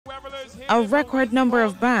A record number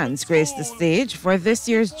of bands graced the stage for this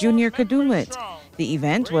year's Junior Kadooment. The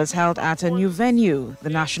event was held at a new venue, the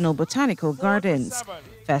National Botanical Gardens.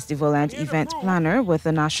 Festival and event planner with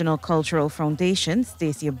the National Cultural Foundation,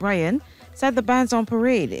 Stacey O'Brien, said the bands on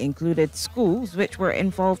parade included schools which were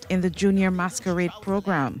involved in the Junior Masquerade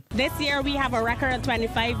program. This year we have a record of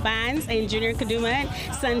 25 bands in Junior Kadooment.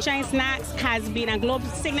 Sunshine Snacks has been a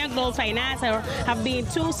Signal Global Finance, have been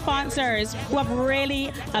two sponsors who have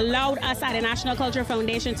really allowed us at the National Cultural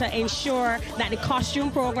Foundation to ensure that the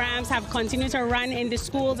costume programs have continued to run in the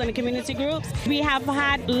schools and the community groups. We have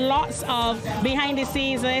had lots of behind the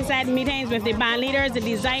scenes, as I said, meetings with the band leaders, the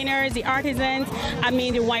designers, the artisans,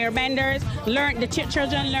 the wire benders. The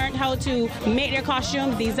children learned how to make their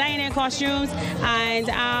costumes, design their costumes,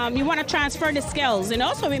 and you want to transfer the skills. And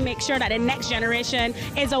also we make sure that the next generation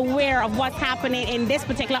is aware of what's happening in this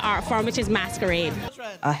particular art form, which is masquerade.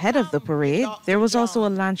 Ahead of the parade, there was also a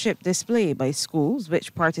landship display by schools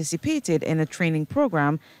which participated in a training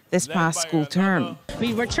program this past school term.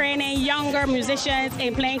 We were training younger musicians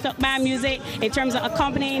in playing folk band music in terms of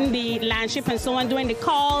accompanying the landship and so on, doing the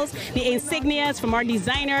calls, the insignias from our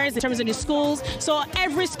designers in terms of the schools. So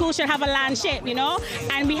every school should have a landship,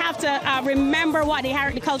 and we have to remember what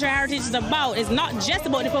the cultural heritage is about. It's not just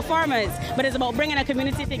about the performance, but it's about bringing a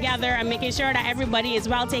community together and making sure that everybody is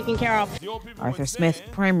well taken care of. Arthur Smith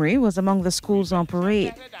Primary was among the schools on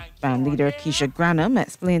parade. Band leader Keisha Granham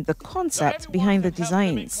explained the concept behind the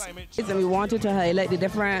designs. We wanted to highlight the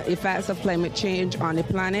different effects of climate change on the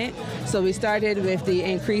planet. So we started with the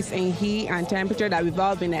increase in heat and temperature that we've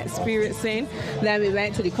all been experiencing. Then we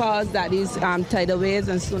went to the cause that these tidal waves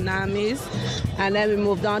and tsunamis. And then we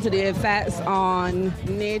moved on to the effects on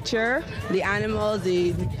nature, the animals,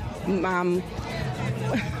 the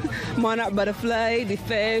monarch butterfly, the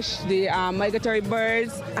fish, the migratory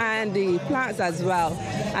birds, and the plants as well.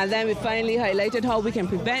 And then we finally highlighted how we can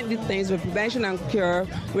prevent these things with prevention and cure,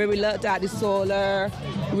 where we looked at the solar,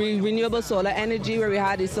 renewable solar energy, where we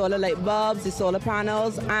had the solar light bulbs, the solar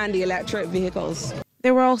panels, and the electric vehicles.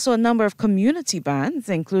 There were also a number of community bands,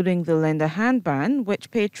 including the Lend a Hand Band, which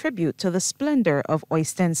paid tribute to the splendor of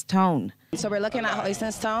Oistins Town. So we're looking at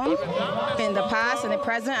Oistins Town in the past, in the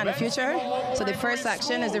present, and the future. So the first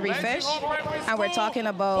section is the reef fish, and we're talking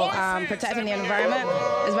about protecting the environment.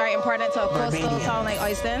 It's very important to a coastal town like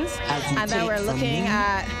Oistins. And then we're looking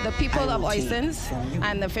at the people of Oistins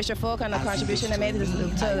and the fisher folk and the contribution they made to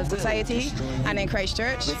the society and in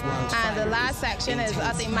Christchurch. And the last section is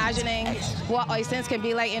us imagining what Oistins can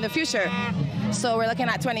be like in the future. So we're looking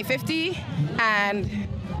at 2050 and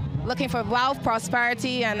looking for wealth,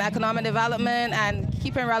 prosperity, and economic development, and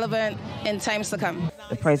keeping relevant in times to come.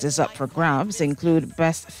 The prizes up for grabs include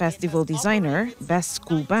Best Festival Designer, Best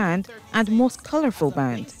School Band, and Most Colourful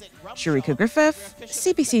Band. Sharika Griffith,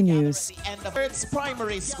 CBC News. And the first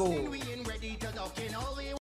primary school.